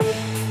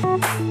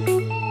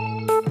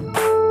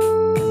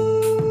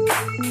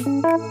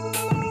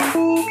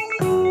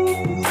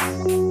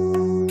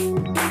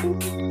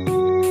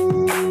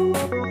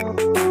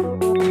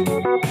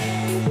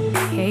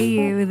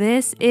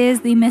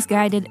weekly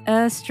misguided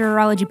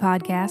astrology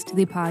podcast,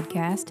 the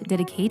podcast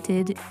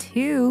dedicated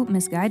to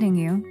misguiding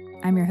you.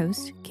 I'm your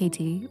host,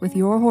 KT, with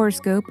your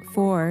horoscope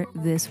for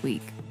this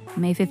week,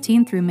 May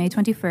 15th through May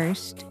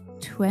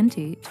 21st,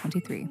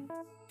 2023.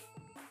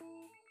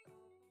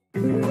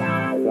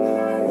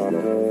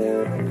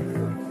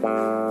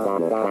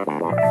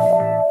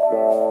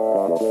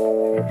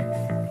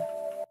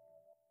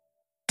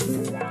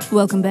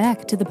 Welcome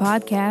back to the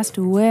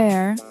podcast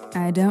where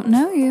I don't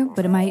know you,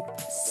 but it might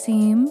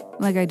seem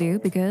like I do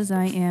because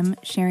I am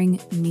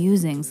sharing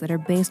musings that are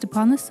based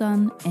upon the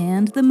sun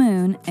and the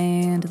moon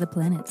and the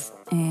planets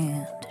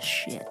and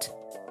shit.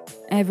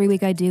 Every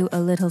week I do a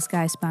little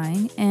sky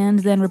spying and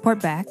then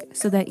report back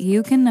so that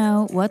you can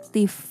know what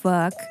the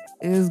fuck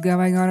is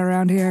going on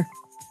around here.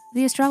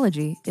 The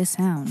astrology is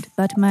sound,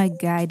 but my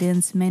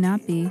guidance may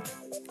not be,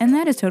 and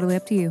that is totally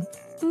up to you.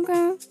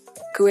 Okay.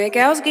 Quick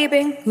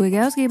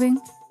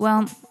housekeeping.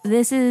 Well,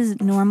 this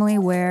is normally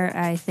where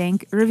I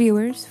thank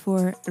reviewers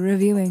for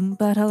reviewing,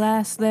 but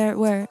alas, there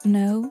were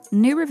no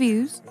new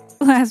reviews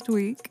last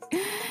week.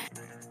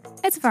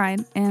 It's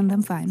fine, and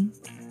I'm fine.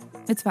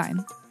 It's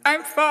fine.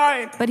 I'm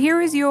fine. But here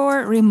is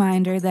your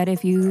reminder that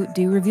if you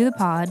do review the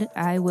pod,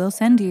 I will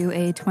send you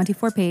a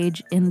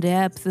 24-page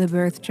in-depth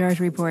birth chart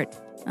report.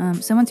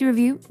 So once you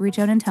review, reach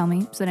out and tell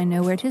me so that I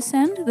know where to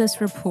send this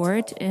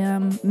report.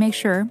 Make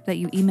sure that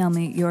you email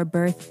me your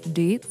birth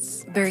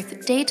dates,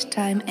 birth date,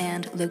 time,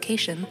 and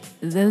location.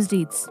 Those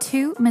dates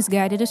to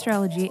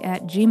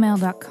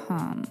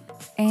misguidedastrology@gmail.com.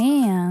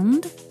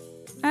 And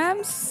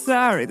I'm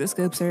sorry the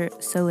scopes are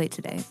so late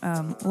today.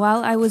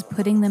 While I was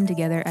putting them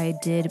together, I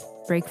did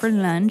break for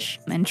lunch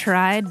and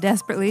tried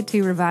desperately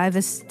to revive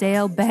a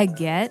stale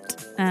baguette.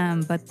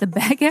 But the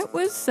baguette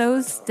was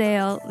so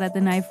stale that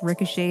the knife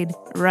ricocheted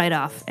right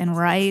off and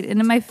right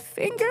into my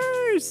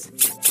fingers,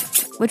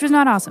 which was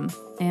not awesome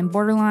and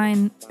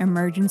borderline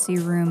emergency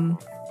room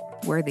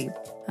worthy.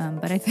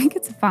 But I think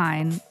it's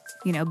fine,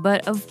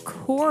 but of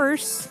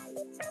course,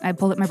 I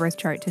pulled up my birth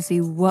chart to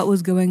see what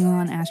was going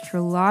on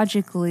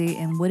astrologically,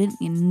 and wouldn't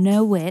you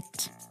know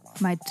it,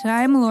 my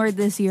Time Lord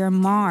this year,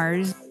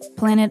 Mars,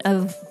 planet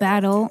of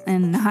battle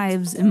and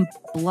knives and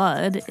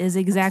blood, is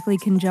exactly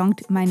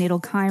conjunct my natal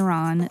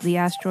Chiron, the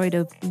asteroid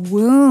of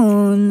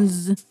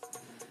wounds.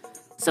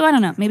 So I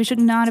don't know, maybe should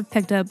not have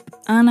picked up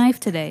a knife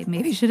today.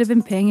 Maybe should have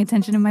been paying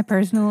attention to my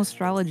personal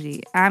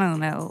astrology. I don't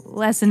know.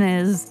 Lesson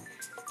is,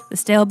 the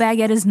stale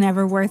baguette is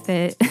never worth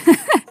it.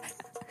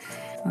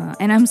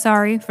 And I'm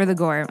sorry for the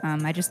gore.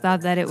 I just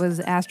thought that it was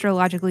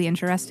astrologically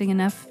interesting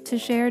enough to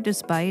share,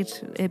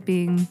 despite it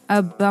being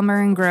a bummer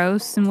and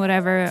gross and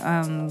whatever.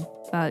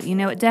 But,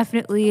 it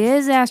definitely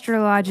is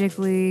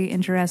astrologically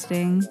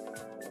interesting.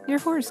 Your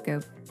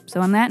horoscope.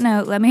 So on that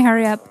note, let me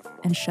hurry up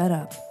and shut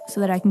up so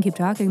that I can keep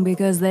talking,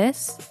 because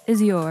this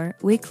is your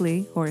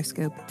weekly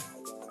horoscope.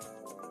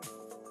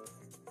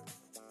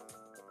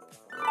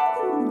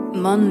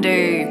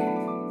 Monday.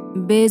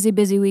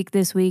 Busy week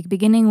this week,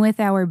 beginning with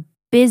our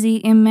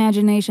busy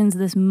imaginations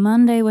this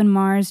Monday when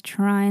Mars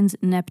trines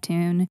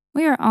Neptune.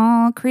 We are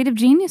all creative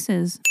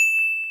geniuses.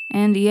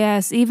 And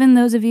yes, even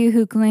those of you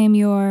who claim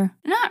you're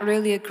not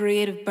really a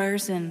creative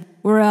person,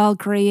 we're all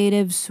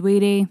creative,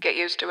 sweetie. Get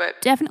used to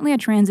it. Definitely a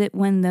transit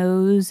when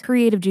those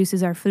creative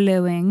juices are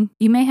flowing.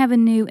 You may have a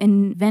new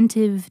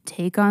inventive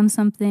take on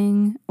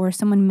something, or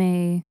someone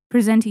may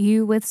present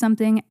you with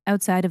something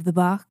outside of the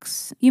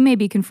box. You may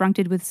be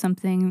confronted with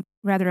something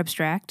rather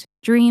abstract.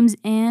 Dreams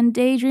and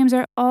daydreams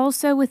are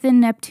also within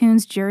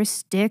Neptune's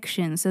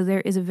jurisdiction, so there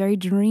is a very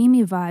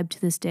dreamy vibe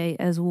to this day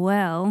as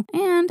well.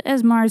 And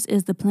as Mars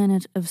is the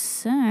planet of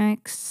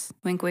sex,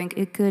 wink wink,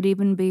 it could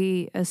even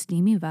be a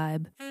steamy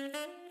vibe.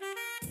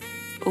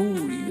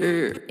 Oh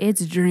yeah.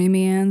 It's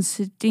dreamy and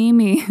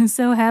steamy,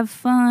 so have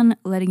fun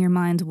letting your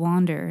minds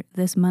wander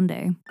this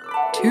Monday.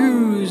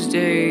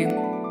 Tuesday.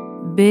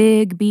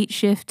 Big beat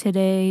shift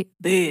today.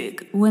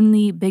 Big. When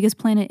the biggest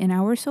planet in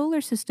our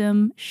solar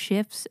system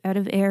shifts out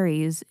of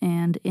Aries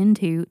and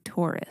into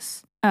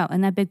Taurus. Oh,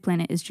 and that big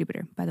planet is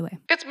Jupiter, by the way.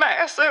 It's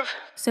massive.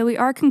 So we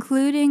are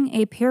concluding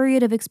a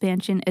period of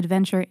expansion,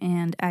 adventure,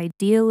 and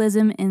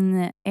idealism in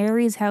the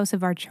Aries house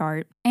of our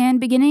chart, and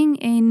beginning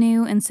a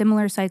new and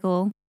similar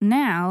cycle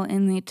now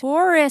in the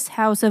Taurus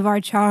house of our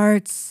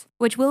charts,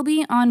 which will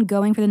be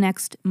ongoing for the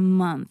next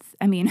month.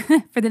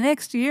 For the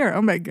next year.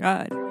 Oh my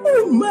God.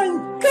 Oh my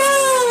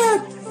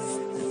God!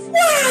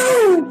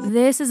 Wow!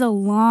 This is a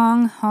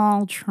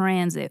long-haul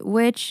transit,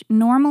 which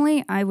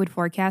normally I would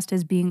forecast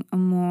as being a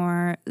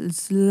more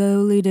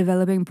slowly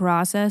developing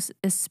process,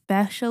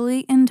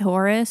 especially in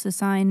Taurus, a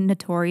sign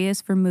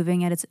notorious for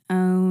moving at its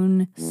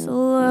own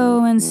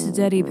slow and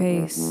steady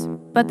pace.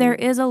 But there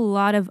is a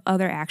lot of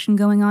other action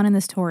going on in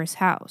this Taurus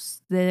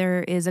house.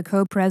 There is a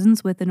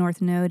co-presence with the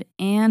North Node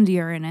and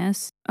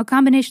Uranus, a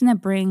combination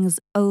that brings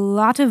a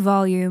lot of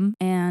volume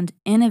and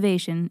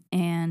innovation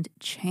and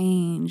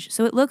change.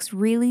 So it looks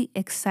really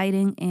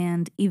exciting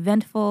and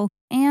eventful.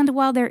 And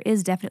while there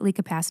is definitely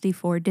capacity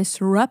for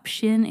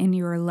disruption in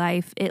your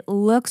life, it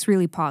looks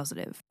really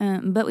positive.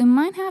 But we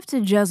might have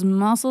to just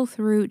muscle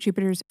through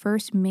Jupiter's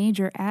first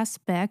major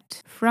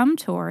aspect from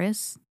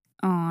Taurus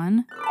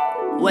on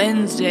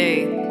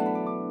Wednesday.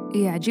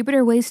 Yeah,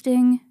 Jupiter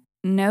wasting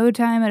no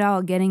time at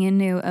all getting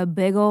into a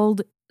big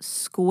old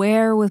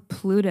square with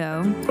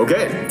Pluto.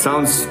 Okay,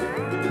 sounds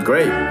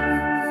great.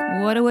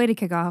 What a way to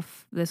kick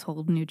off this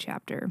whole new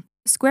chapter.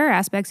 Square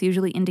aspects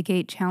usually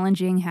indicate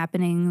challenging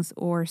happenings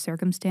or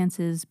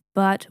circumstances,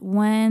 but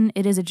when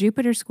it is a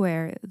Jupiter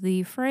square,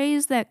 the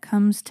phrase that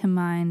comes to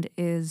mind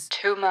is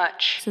too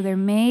much. So there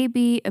may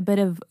be a bit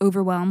of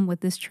overwhelm with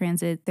this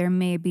transit. There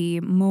may be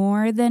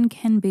more than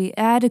can be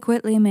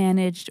adequately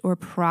managed or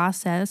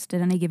processed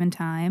at any given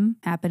time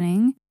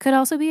happening. Could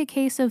also be a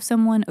case of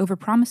someone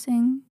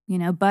overpromising,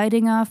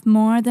 biting off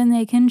more than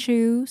they can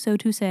chew, so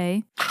to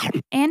say.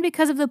 And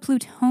because of the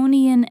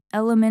Plutonian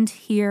element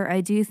here,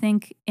 I do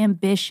think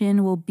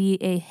ambition will be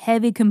a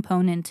heavy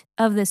component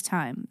of this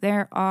time.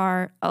 There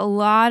are a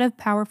lot of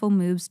powerful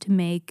moves to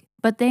make,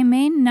 but they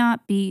may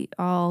not be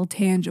all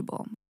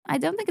tangible. I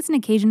don't think it's an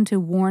occasion to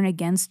warn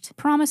against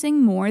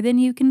promising more than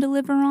you can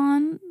deliver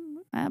on.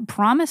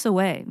 Promise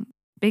away,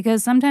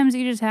 because sometimes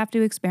you just have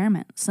to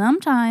experiment.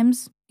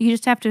 Sometimes you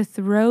just have to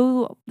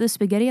throw the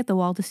spaghetti at the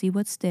wall to see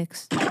what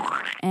sticks.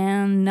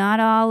 And not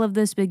all of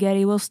the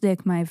spaghetti will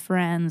stick, my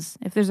friends.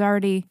 If there's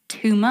already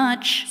too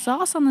much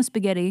sauce on the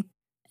spaghetti,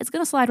 it's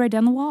going to slide right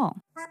down the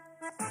wall.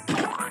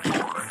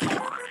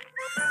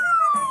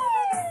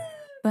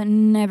 But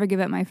never give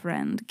up, my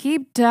friend.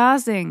 Keep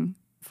tossing,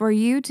 for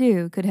you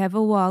too could have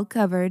a wall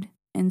covered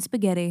in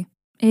spaghetti.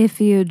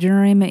 If you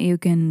dream it, you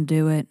can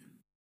do it.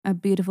 A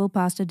beautiful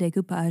pasta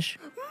decoupage.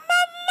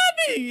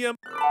 Mamma mia!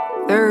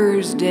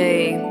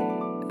 Thursday.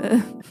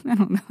 I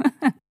don't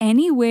know.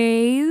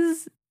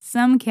 Anyways,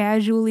 some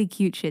casually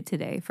cute shit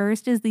today.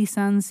 First is the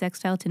Sun's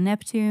sextile to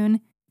Neptune.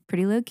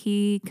 Pretty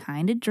low-key,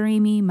 kind of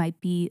dreamy, might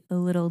be a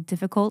little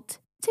difficult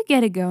to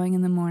get it going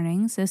in the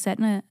morning. So set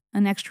an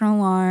extra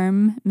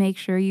alarm. Make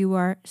sure you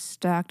are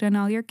stocked on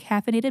all your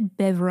caffeinated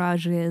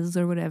beverages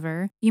or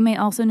whatever. You may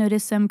also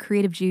notice some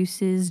creative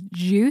juices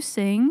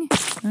juicing.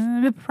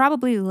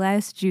 Probably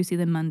less juicy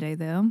than Monday,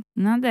 though.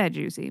 Not that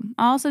juicy.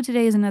 Also,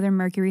 today is another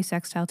Mercury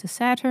sextile to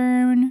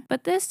Saturn,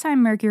 but this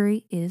time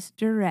Mercury is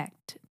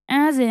direct,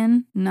 as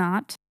in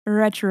not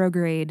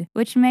retrograde,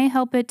 which may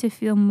help it to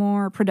feel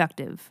more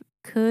productive.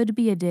 Could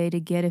be a day to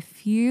get a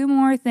few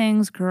more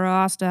things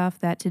crossed off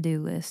that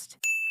to-do list.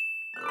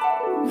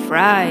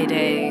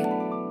 Friday.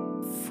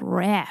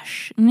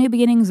 Fresh. New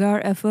beginnings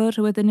are afoot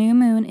with the new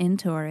moon in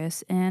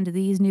Taurus, and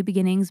these new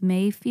beginnings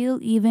may feel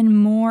even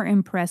more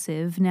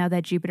impressive now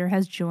that Jupiter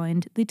has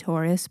joined the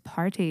Taurus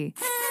party.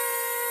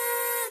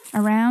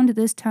 Around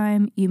this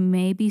time, you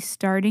may be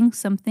starting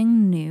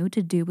something new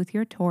to do with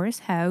your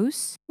Taurus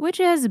house, which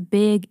has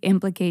big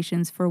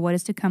implications for what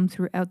is to come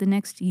throughout the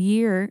next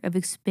year of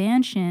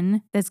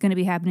expansion that's going to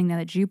be happening now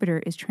that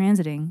Jupiter is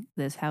transiting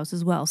this house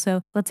as well.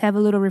 So let's have a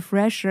little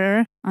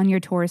refresher on your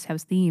Taurus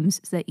house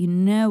themes so that you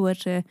know what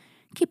to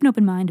keep an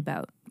open mind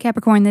about.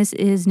 Capricorn, this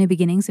is new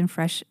beginnings and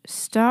fresh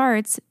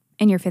starts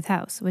in your fifth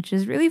house, which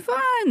is really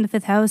fun. The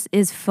fifth house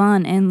is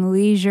fun and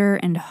leisure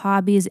and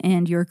hobbies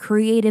and your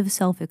creative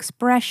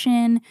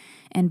self-expression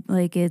and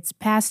it's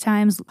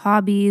pastimes,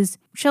 hobbies,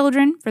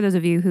 children. For those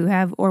of you who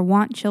have or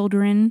want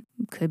children,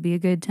 could be a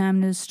good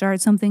time to start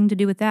something to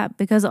do with that,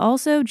 because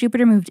also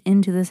Jupiter moved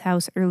into this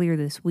house earlier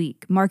this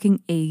week,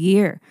 marking a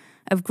year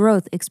of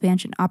growth,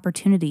 expansion,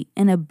 opportunity,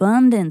 and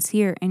abundance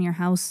here in your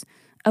house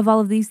of all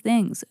of these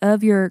things,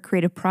 of your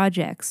creative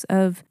projects,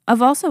 of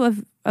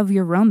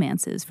your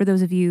romances. For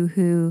those of you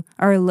who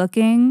are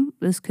looking,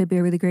 this could be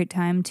a really great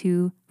time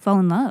to fall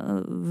in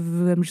love.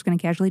 I'm just going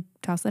to casually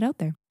toss that out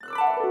there.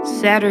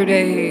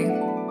 Saturday.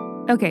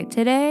 Okay,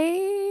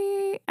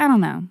 today, I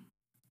don't know.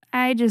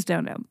 I just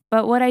don't know.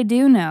 But what I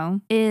do know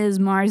is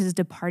Mars is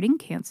departing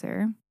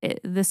Cancer,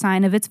 the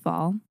sign of its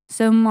fall.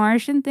 So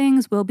Martian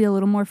things will be a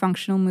little more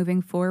functional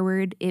moving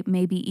forward. It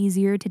may be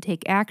easier to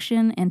take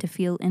action and to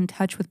feel in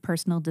touch with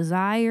personal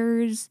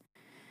desires,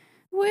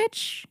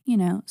 which,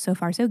 so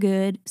far so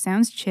good.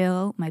 Sounds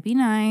chill, might be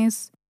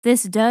nice.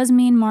 This does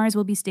mean Mars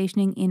will be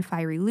stationing in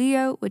fiery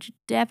Leo, which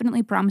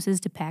definitely promises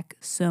to pack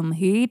some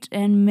heat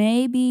and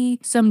maybe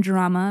some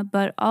drama,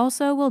 but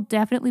also will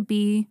definitely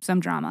be some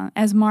drama,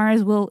 as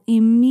Mars will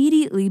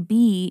immediately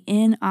be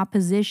in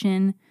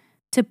opposition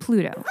to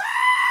Pluto,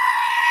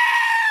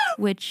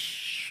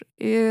 which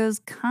is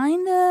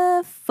kind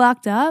of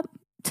fucked up,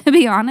 to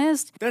be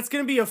honest. That's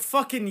gonna be a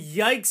fucking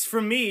yikes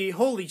for me.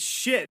 Holy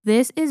shit.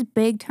 This is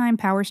big time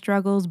power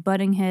struggles,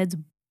 butting heads,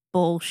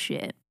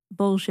 bullshit.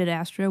 Bullshit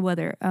astro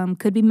weather.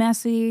 Could be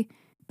messy,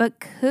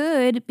 but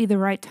could be the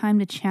right time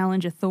to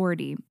challenge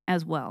authority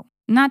as well.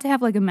 Not to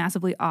have like a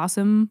massively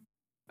awesome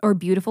or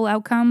beautiful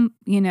outcome,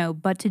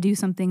 but to do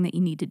something that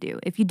you need to do.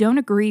 If you don't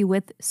agree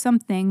with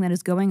something that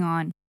is going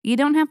on, you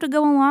don't have to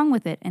go along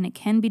with it. And it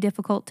can be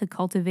difficult to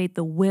cultivate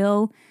the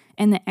will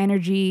and the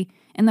energy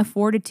and the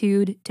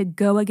fortitude to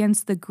go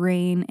against the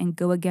grain and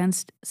go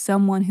against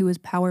someone who is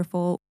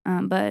powerful.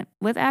 But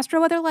with astro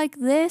weather like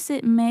this,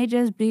 it may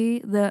just be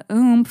the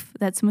oomph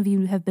that some of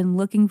you have been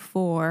looking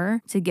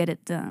for to get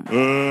it done.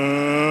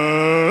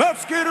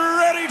 Let's get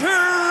ready to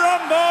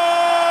rumble!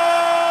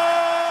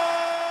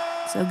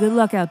 So good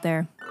luck out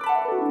there.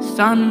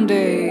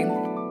 Sunday.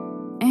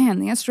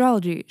 And the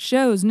astrology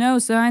shows no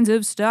signs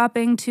of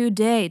stopping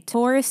today.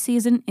 Taurus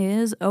season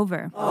is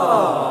over.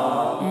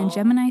 Aww. And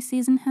Gemini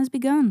season has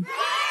begun.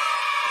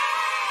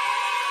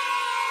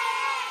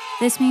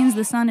 This means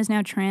the sun is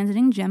now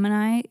transiting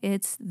Gemini.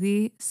 It's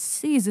the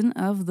season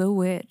of the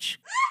witch.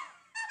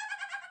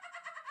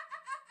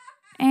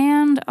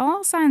 And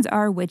all signs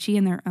are witchy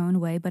in their own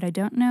way, but I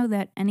don't know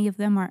that any of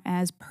them are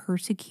as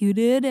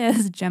persecuted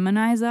as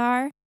Geminis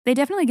are. They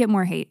definitely get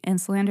more hate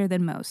and slander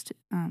than most.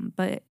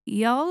 But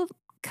y'all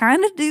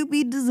kind of do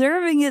be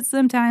deserving it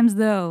sometimes,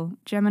 though.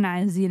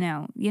 Geminis,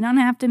 you don't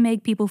have to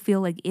make people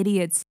feel like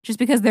idiots just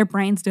because their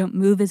brains don't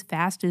move as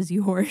fast as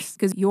yours.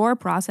 Because your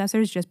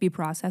processors just be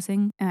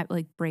processing at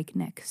like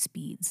breakneck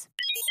speeds.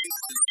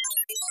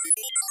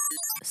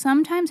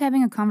 Sometimes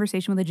having a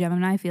conversation with a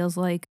Gemini feels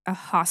like a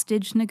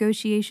hostage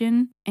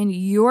negotiation, and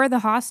you're the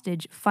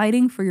hostage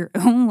fighting for your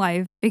own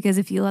life, because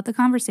if you let the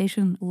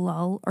conversation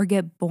lull or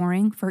get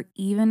boring for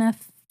even a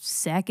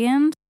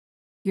second,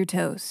 you're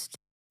toast.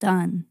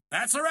 Done.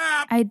 That's a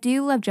wrap! I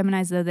do love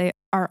Geminis, though. They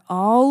are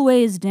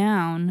always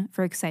down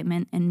for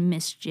excitement and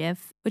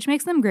mischief, which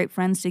makes them great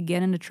friends to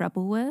get into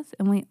trouble with,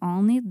 and we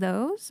all need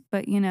those.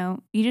 But, you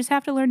just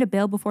have to learn to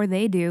bail before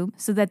they do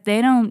so that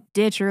they don't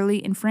ditch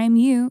early and frame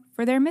you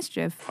for their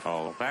mischief.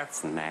 Oh,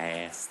 that's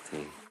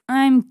nasty.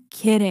 I'm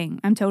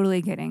kidding. I'm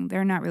totally kidding.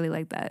 They're not really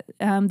like that.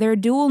 Their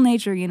dual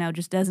nature,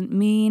 just doesn't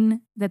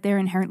mean that they're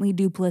inherently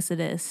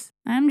duplicitous.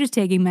 I'm just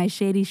taking my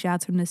shady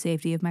shots from the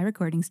safety of my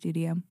recording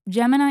studio.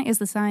 Gemini is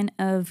the sign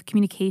of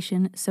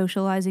communication,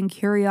 socializing,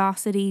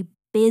 curiosity,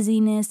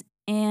 busyness,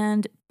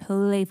 and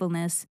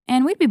playfulness.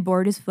 And we'd be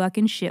bored as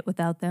fucking shit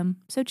without them.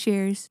 So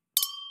cheers.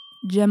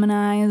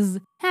 Geminis.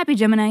 Happy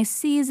Gemini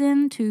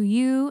season to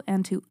you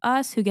and to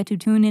us who get to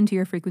tune into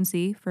your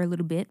frequency for a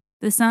little bit.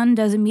 The sun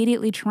does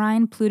immediately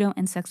trine Pluto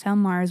and sextile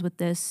Mars with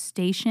this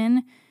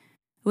station,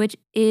 which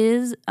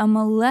is a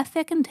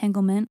malefic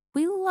entanglement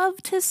we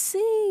love to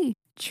see.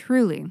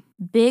 Truly,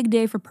 big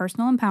day for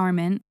personal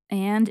empowerment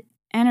and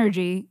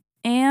energy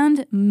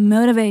and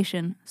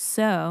motivation.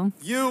 So,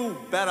 You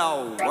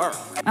better work.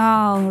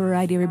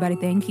 alrighty, everybody.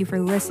 Thank you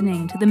for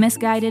listening to the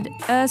Misguided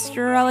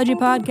Astrology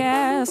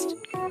Podcast.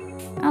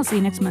 I'll see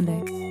you next Monday.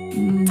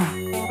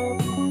 Mwah.